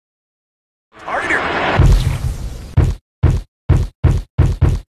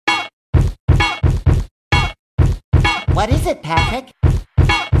What is it, Patrick?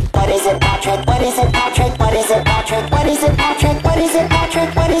 What is it, Patrick? What is it, Patrick? What is it, Patrick? What is it, Patrick? What is it,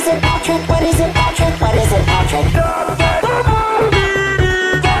 Patrick? What is it, Patrick? What is it, Patrick? What is it, Patrick?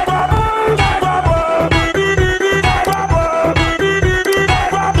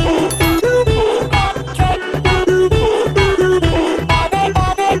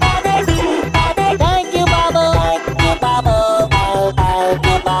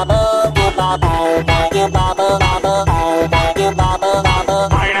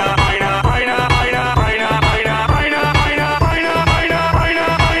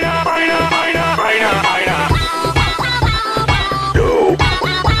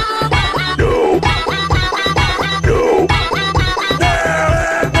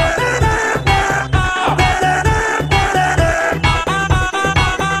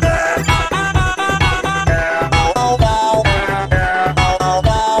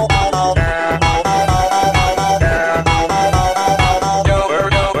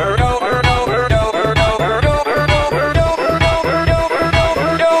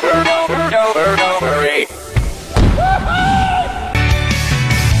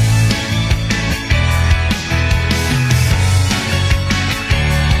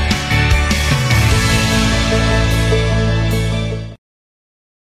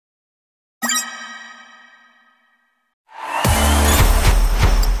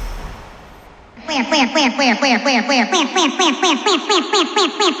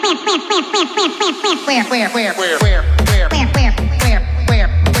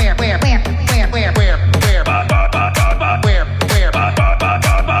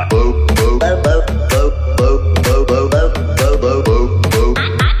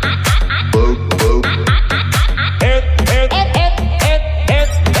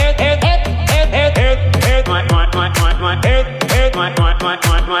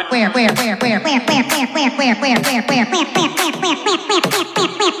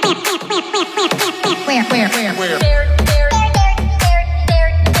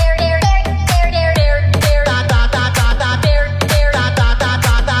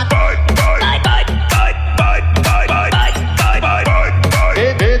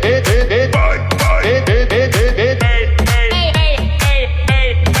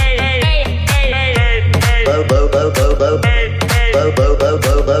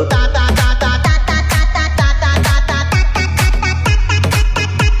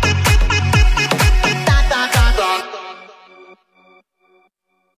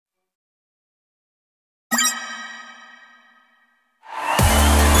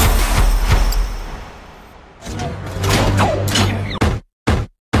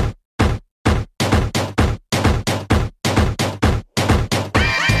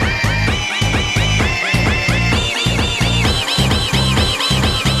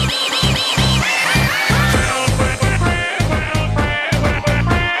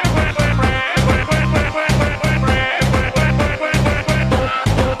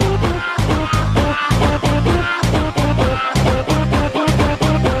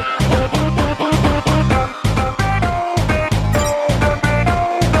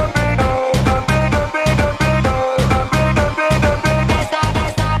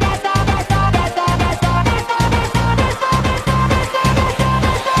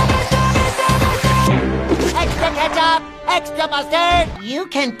 Extra mustard! You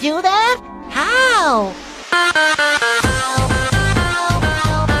can do that? How?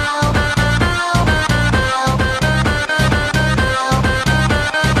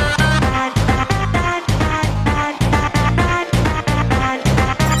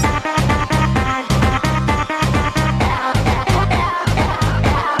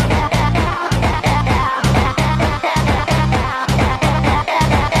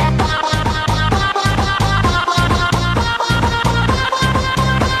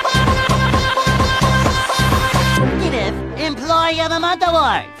 Employee of the Month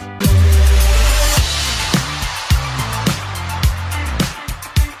Awards!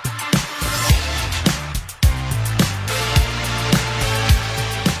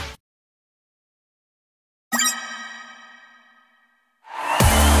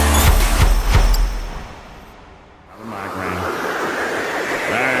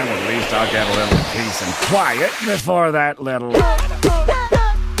 Well, at least I'll get a little peace and quiet before that little...